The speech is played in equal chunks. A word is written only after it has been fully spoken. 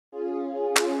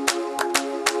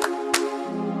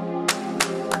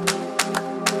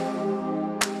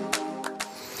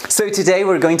So today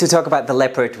we're going to talk about The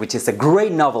Leopard, which is a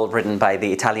great novel written by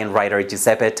the Italian writer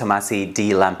Giuseppe Tomasi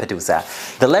di Lampedusa.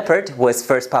 The Leopard was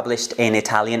first published in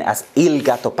Italian as Il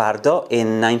Gattopardo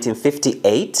in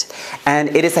 1958,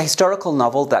 and it is a historical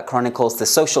novel that chronicles the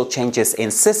social changes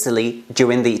in Sicily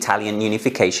during the Italian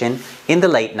unification in the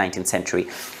late 19th century.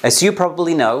 As you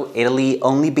probably know, Italy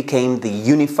only became the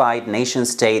unified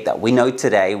nation-state that we know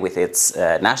today with its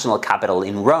national capital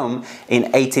in Rome in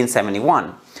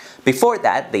 1871. Before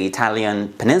that, the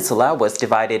Italian peninsula was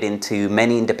divided into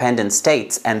many independent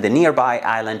states, and the nearby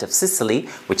island of Sicily,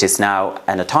 which is now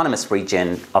an autonomous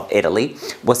region of Italy,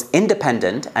 was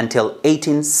independent until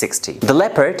 1860. The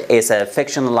Leopard is a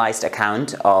fictionalized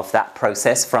account of that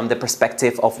process from the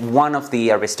perspective of one of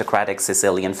the aristocratic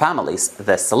Sicilian families,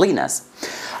 the Salinas.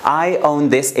 I own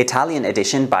this Italian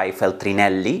edition by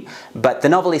Feltrinelli, but the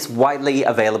novel is widely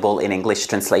available in English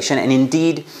translation and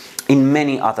indeed in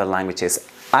many other languages.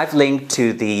 I've linked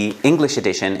to the English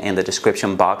edition in the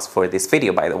description box for this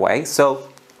video, by the way, so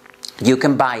you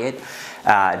can buy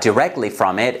it directly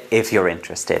from it if you're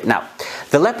interested. Now,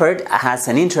 The Leopard has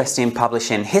an interesting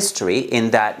publishing history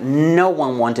in that no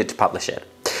one wanted to publish it.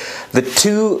 The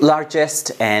two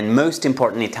largest and most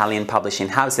important Italian publishing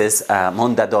houses,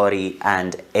 Mondadori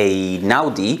and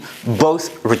Einaudi,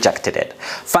 both rejected it.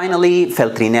 Finally,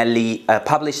 Feltrinelli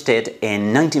published it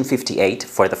in 1958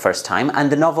 for the first time, and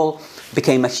the novel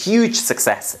became a huge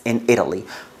success in Italy.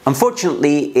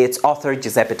 Unfortunately, its author,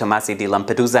 Giuseppe Tomasi di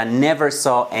Lampedusa, never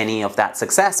saw any of that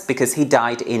success because he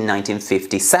died in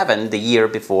 1957, the year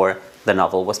before the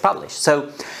novel was published.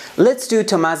 So let's do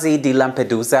Tomasi di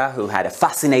Lampedusa, who had a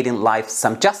fascinating life,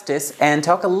 some justice, and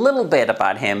talk a little bit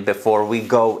about him before we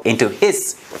go into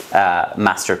his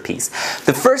masterpiece.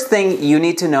 The first thing you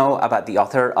need to know about the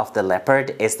author of The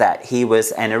Leopard is that he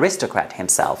was an aristocrat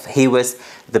himself. He was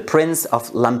the Prince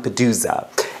of Lampedusa.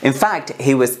 In fact,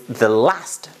 he was the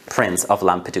last Prince of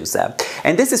Lampedusa.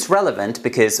 And this is relevant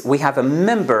because we have a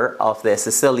member of the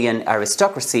Sicilian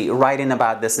aristocracy writing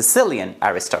about the Sicilian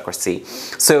aristocracy.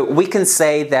 So we can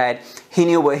say that he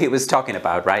knew what he was talking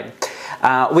about, right?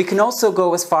 We can also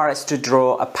go as far as to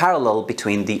draw a parallel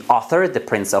between the author, the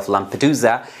Prince of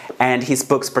Lampedusa, and his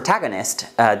book's protagonist,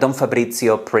 Don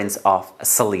Fabrizio, Prince of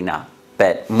Salina.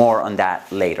 But more on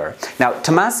that later. Now,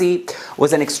 Tomasi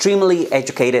was an extremely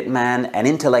educated man, an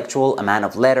intellectual, a man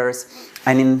of letters,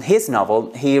 and in his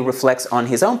novel, he reflects on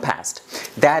his own past,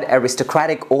 that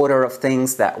aristocratic order of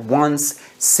things that once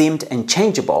seemed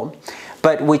unchangeable,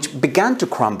 but which began to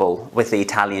crumble with the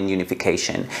Italian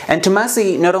unification. And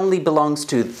Tomasi not only belongs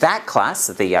to that class,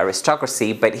 the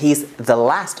aristocracy, but he's the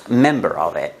last member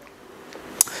of it.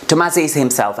 Tomasi is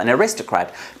himself an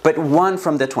aristocrat, but one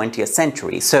from the 20th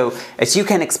century. So, as you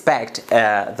can expect,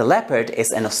 The Leopard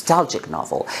is a nostalgic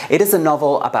novel. It is a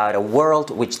novel about a world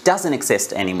which doesn't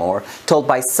exist anymore, told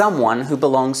by someone who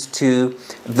belongs to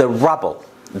the rubble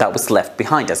that was left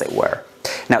behind, as it were.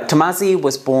 Now, Tomasi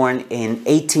was born in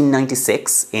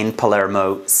 1896 in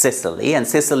Palermo, Sicily, and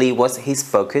Sicily was his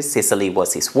focus, Sicily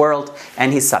was his world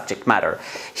and his subject matter.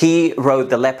 He wrote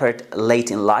The Leopard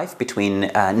late in life, between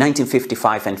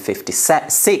 1955 and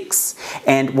 56,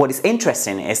 and what is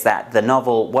interesting is that the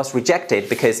novel was rejected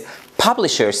because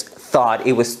publishers thought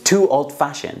it was too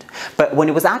old-fashioned. But when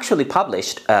it was actually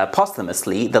published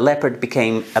posthumously, The Leopard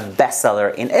became a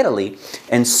bestseller in Italy,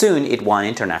 and soon it won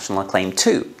international acclaim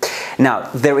too. Now,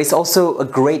 there is also a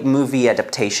great movie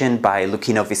adaptation by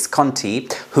Luchino Visconti,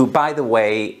 who, by the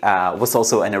way, was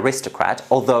also an aristocrat,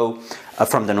 although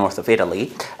from the north of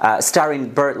Italy, starring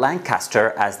Burt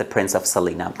Lancaster as the Prince of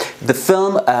Salina. The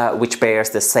film, which bears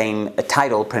the same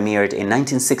title, premiered in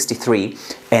 1963,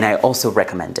 and I also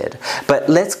recommend it. But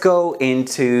let's go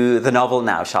into the novel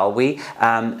now, shall we?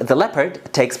 The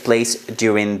Leopard takes place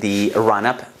during the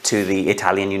run-up to the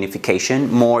Italian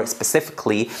unification, more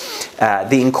specifically,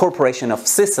 the incorporation of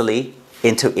Sicily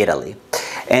into Italy.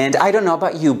 And I don't know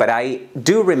about you, but I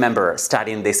do remember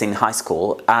studying this in high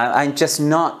school. I'm just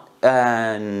not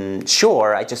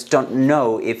sure, I just don't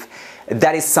know if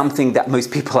that is something that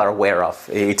most people are aware of,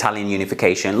 Italian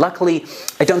unification. Luckily,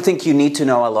 I don't think you need to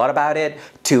know a lot about it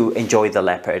to enjoy The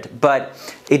Leopard, but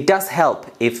it does help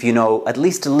if you know at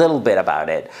least a little bit about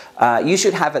it. You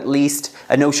should have at least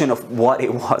a notion of what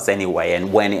it was anyway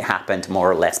and when it happened,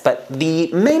 more or less. But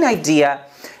the main idea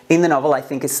in the novel, I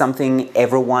think, is something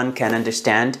everyone can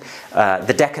understand,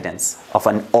 the decadence of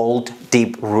an old,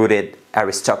 deep-rooted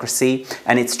aristocracy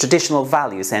and its traditional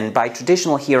values, and by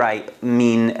traditional here I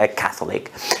mean a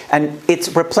Catholic, and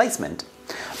its replacement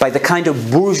by the kind of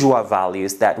bourgeois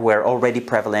values that were already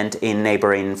prevalent in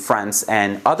neighboring France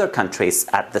and other countries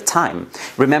at the time.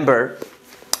 Remember,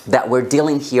 that we're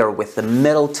dealing here with the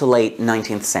middle to late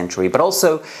 19th century, but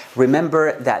also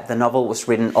remember that the novel was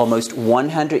written almost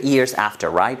 100 years after,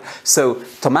 right? So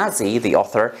Tomasi, the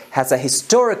author, has a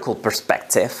historical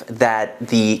perspective that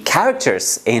the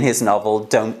characters in his novel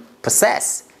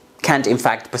can't in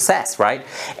fact possess, right?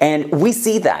 And we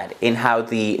see that in how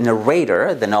the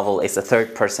narrator, the novel is a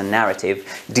third-person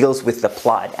narrative, deals with the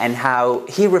plot and how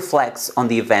he reflects on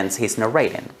the events he's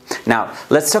narrating. Now,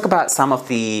 let's talk about some of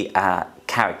the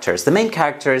characters. The main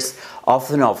characters of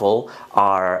the novel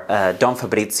are Don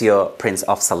Fabrizio, Prince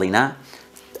of Salina,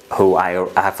 who I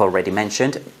have already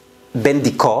mentioned.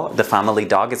 Bendico, the family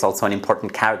dog, is also an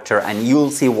important character, and you'll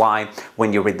see why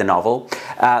when you read the novel.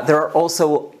 There are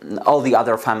also all the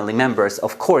other family members,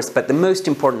 of course, but the most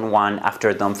important one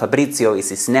after Don Fabrizio is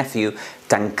his nephew,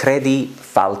 Tancredi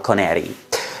Falconeri.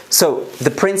 So,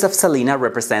 the Prince of Salina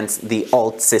represents the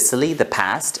old Sicily, the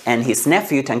past, and his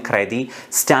nephew Tancredi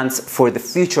stands for the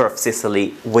future of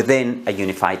Sicily within a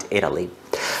unified Italy.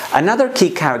 Another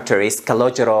key character is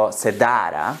Calogero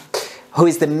Sedara, who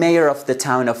is the mayor of the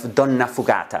town of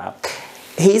Donnafugata.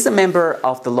 He is a member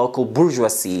of the local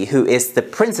bourgeoisie who is the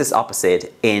prince's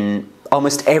opposite in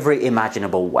almost every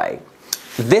imaginable way.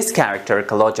 This character,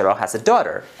 Calogero, has a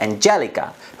daughter,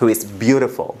 Angelica, who is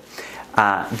beautiful.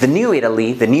 The new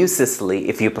Italy, the new Sicily,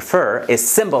 if you prefer, is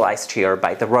symbolized here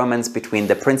by the romance between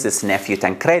the prince's nephew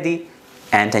Tancredi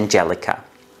and Angelica,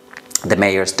 the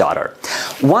mayor's daughter.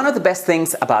 One of the best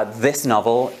things about this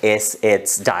novel is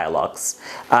its dialogues.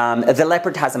 The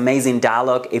Leopard has amazing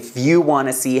dialogue. If you want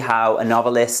to see how a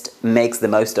novelist makes the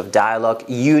most of dialogue,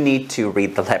 you need to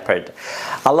read The Leopard.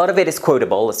 A lot of it is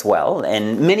quotable as well,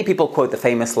 and many people quote the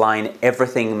famous line,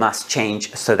 "Everything must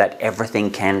change so that everything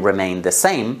can remain the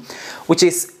same," which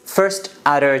is first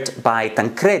uttered by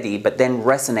Tancredi, but then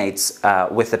resonates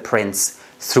with the prince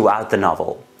throughout the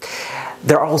novel.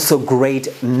 There are also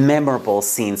great memorable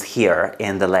scenes here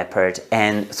in The Leopard,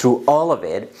 and through all of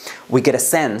it we get a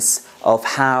sense of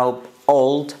how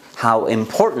old, how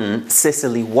important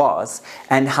Sicily was,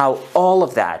 and how all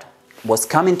of that was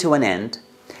coming to an end,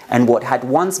 and what had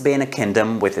once been a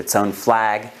kingdom with its own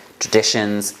flag,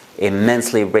 traditions,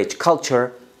 immensely rich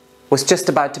culture, was just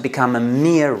about to become a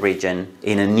mere region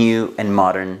in a new and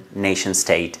modern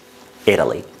nation-state,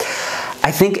 Italy. I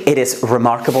think it is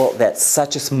remarkable that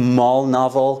such a small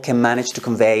novel can manage to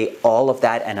convey all of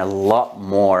that and a lot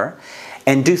more,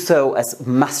 and do so as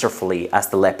masterfully as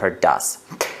The Leopard does.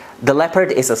 The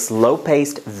Leopard is a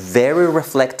slow-paced, very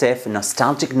reflective,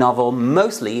 nostalgic novel,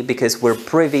 mostly because we're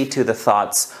privy to the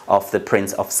thoughts of the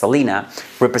Prince of Salina,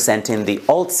 representing the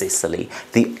old Sicily,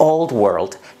 the old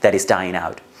world that is dying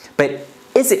out. But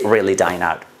is it really dying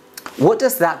out? What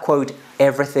does that quote,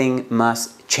 "Everything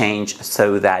must change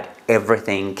so that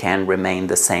everything can remain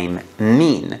the same,"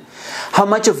 mean? How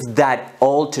much of that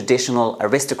old traditional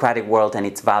aristocratic world and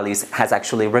its values has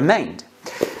actually remained?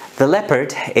 The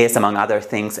Leopard is, among other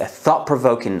things, a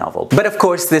thought-provoking novel. But of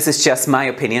course, this is just my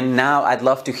opinion. Now, I'd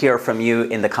love to hear from you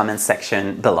in the comments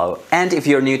section below. And if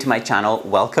you're new to my channel,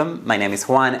 welcome. My name is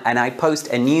Juan, and I post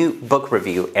a new book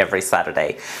review every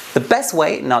Saturday. The best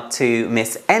way not to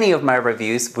miss any of my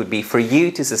reviews would be for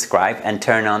you to subscribe and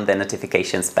turn on the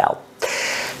notifications bell.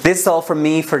 This is all from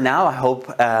me for now. I hope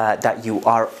that you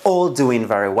are all doing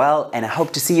very well, and I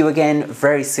hope to see you again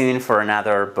very soon for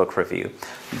another book review.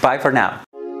 Bye for now.